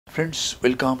Friends,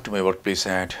 welcome to my workplace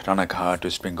at Ranaghat,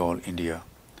 West Bengal, India.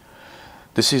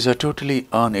 This is a totally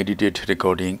unedited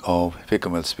recording of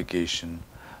phacoemulsification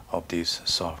of this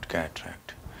soft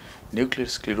cataract. Nuclear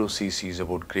sclerosis is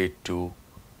about grade 2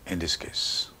 in this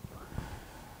case.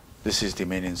 This is the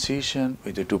main incision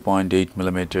with a 2.8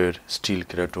 mm steel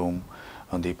keratome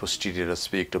on the posterior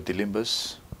aspect of the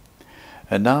limbus.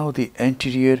 And now the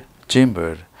anterior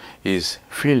chamber is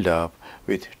filled up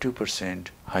with 2%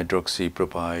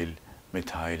 hydroxypropyl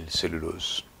methyl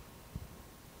cellulose.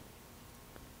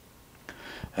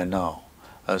 And now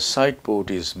a side port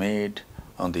is made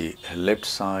on the left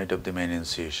side of the main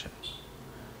incision.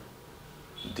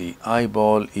 The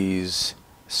eyeball is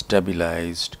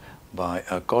stabilized by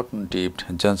a cotton tipped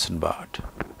Johnson bar.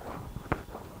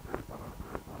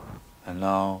 And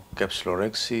now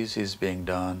capsulorhexis is being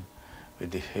done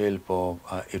with the help of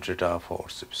a Utrata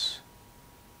forceps.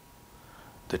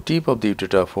 The tip of the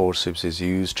Utrata forceps is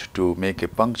used to make a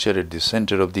puncture at the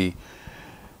center of the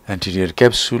anterior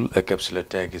capsule. A capsular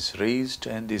tag is raised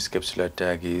and this capsular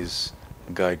tag is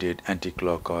guided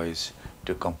anticlockwise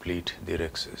to complete the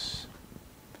rhexis.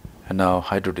 And now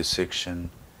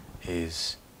hydrodissection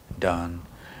is done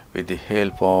with the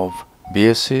help of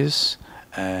BSS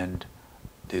and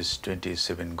this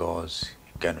 27 gauge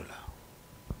cannula.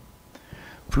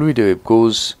 Fluid wave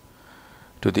goes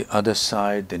to the other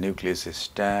side, the nucleus is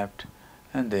tapped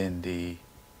and then the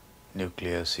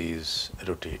nucleus is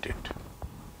rotated.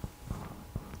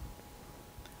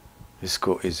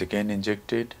 Visco is again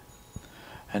injected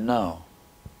and now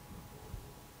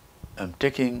I am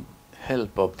taking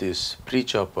help of this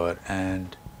pre-chopper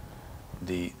and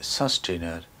the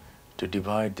sustainer to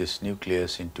divide this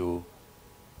nucleus into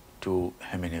two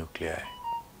heminuclei.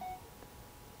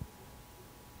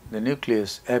 The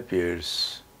nucleus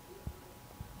appears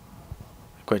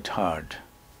quite hard.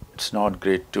 It's not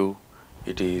grade 2,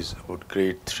 it is about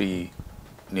grade 3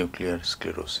 nuclear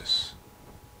sclerosis.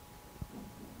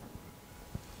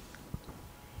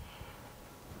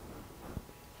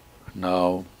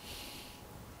 Now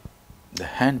the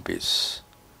handpiece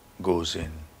goes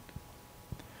in.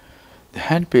 The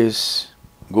handpiece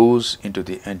goes into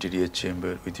the anterior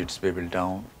chamber with its bevel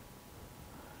down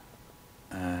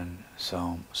and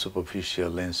some superficial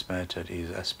lens matter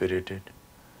is aspirated.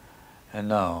 And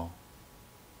now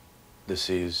this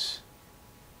is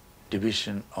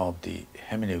division of the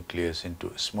heminucleus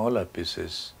into smaller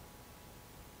pieces.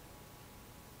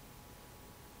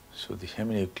 So the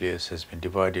heminucleus has been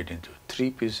divided into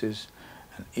 3 pieces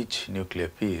and each nuclear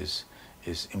piece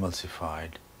is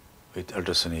emulsified with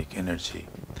ultrasonic energy.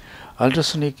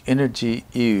 Ultrasonic energy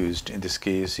used in this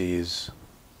case is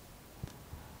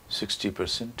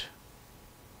 60%.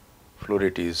 Flow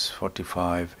rate is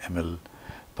 45 ml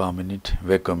per minute.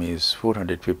 Vacuum is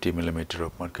 450 mm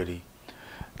of mercury.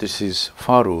 This is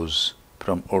Faros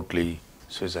from Orly,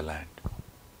 Switzerland.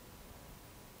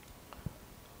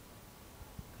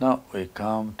 Now we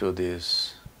come to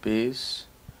this piece.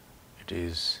 It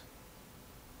is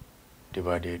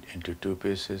divided into 2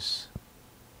 pieces.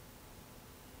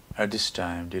 At this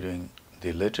time, during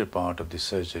the later part of the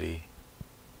surgery,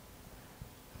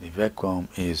 the vacuum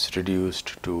is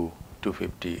reduced to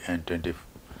 250 and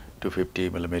 250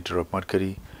 mm of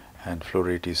mercury and flow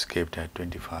rate is kept at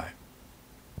 25.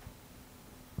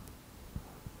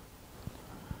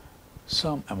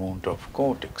 Some amount of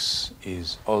cortex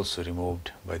is also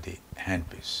removed by the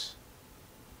handpiece.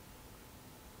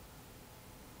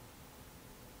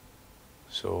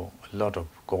 So a lot of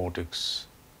cortex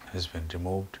has been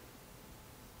removed.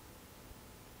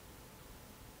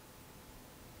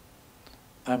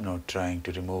 I am not trying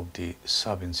to remove the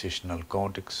subincisional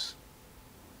cortex.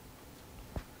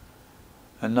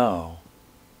 And now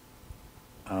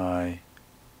I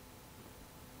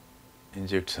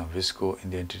inject some visco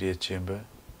in the anterior chamber,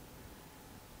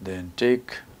 then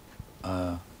take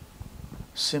a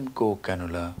Simcoe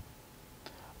cannula,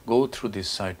 go through this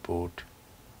side port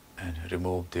and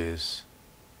remove this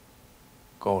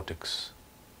cortex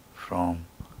from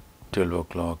 12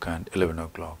 o'clock and 11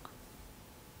 o'clock.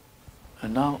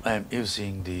 And now I am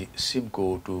using the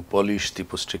Simcoe to polish the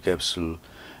posterior capsule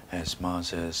as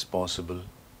much as possible.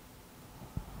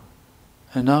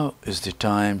 And now is the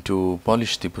time to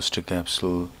polish the posterior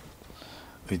capsule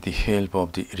with the help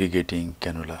of the irrigating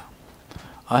cannula.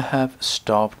 I have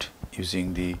stopped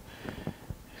using the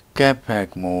cap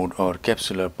pack mode or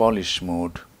capsular polish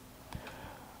mode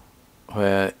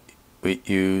where we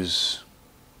use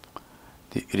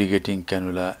the irrigating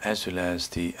cannula as well as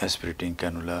the aspirating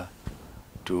cannula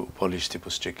to polish the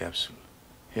posterior capsule.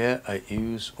 Here I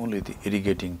use only the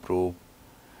irrigating probe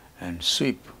and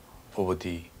sweep over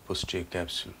the posterior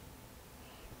capsule.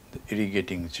 The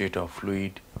irrigating jet of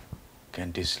fluid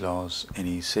can dislodge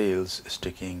any cells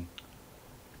sticking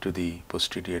to the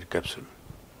posterior capsule.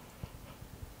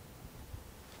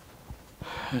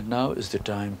 And now is the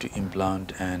time to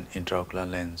implant an intraocular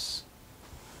lens.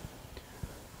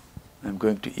 I am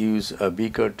going to use a B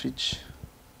cartridge,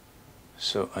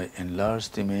 so I enlarge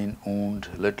the main wound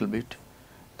a little bit.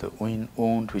 The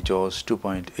wound, which was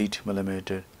 2.8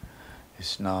 millimeter,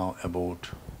 is now about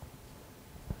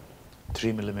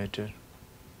 3 millimeter.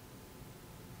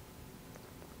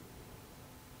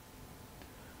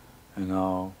 And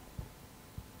now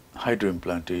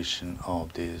hydroimplantation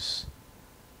of this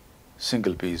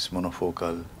single piece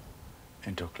monofocal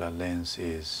intraocular lens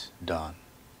is done.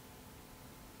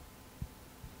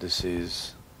 This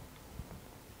is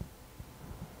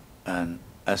an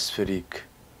aspheric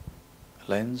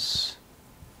lens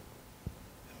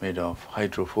made of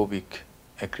hydrophobic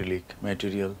acrylic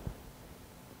material.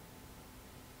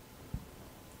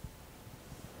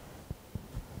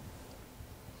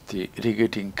 The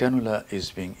irrigating cannula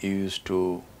is being used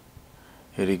to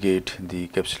irrigate the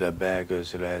capsular bag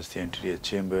as well as the anterior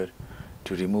chamber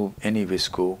to remove any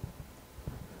visco.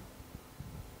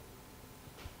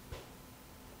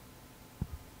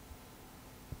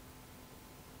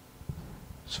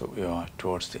 So we are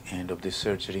towards the end of this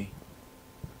surgery.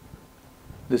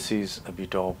 This is a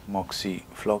bit of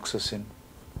moxifloxacin.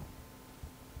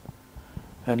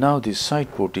 And now the side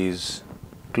port is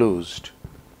closed.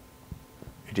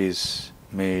 It is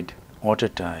made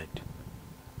watertight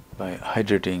by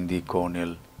hydrating the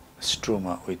corneal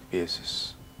stroma with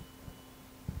bases.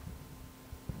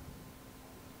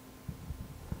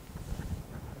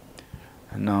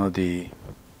 And now this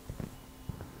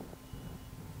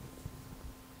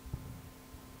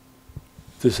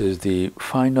is the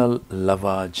final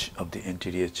lavage of the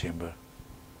anterior chamber.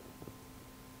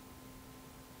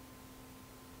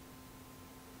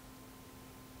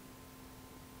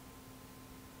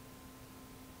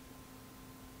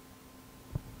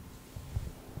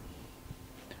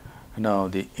 Now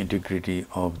the integrity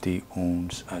of the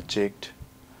wounds are checked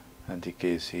and the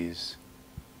case is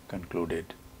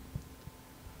concluded.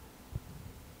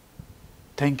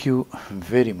 Thank you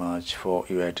very much for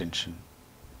your attention.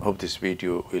 Hope this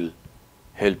video will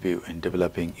help you in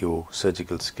developing your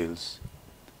surgical skills.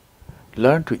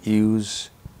 Learn to use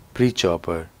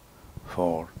Prechop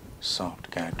for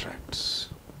soft cataracts.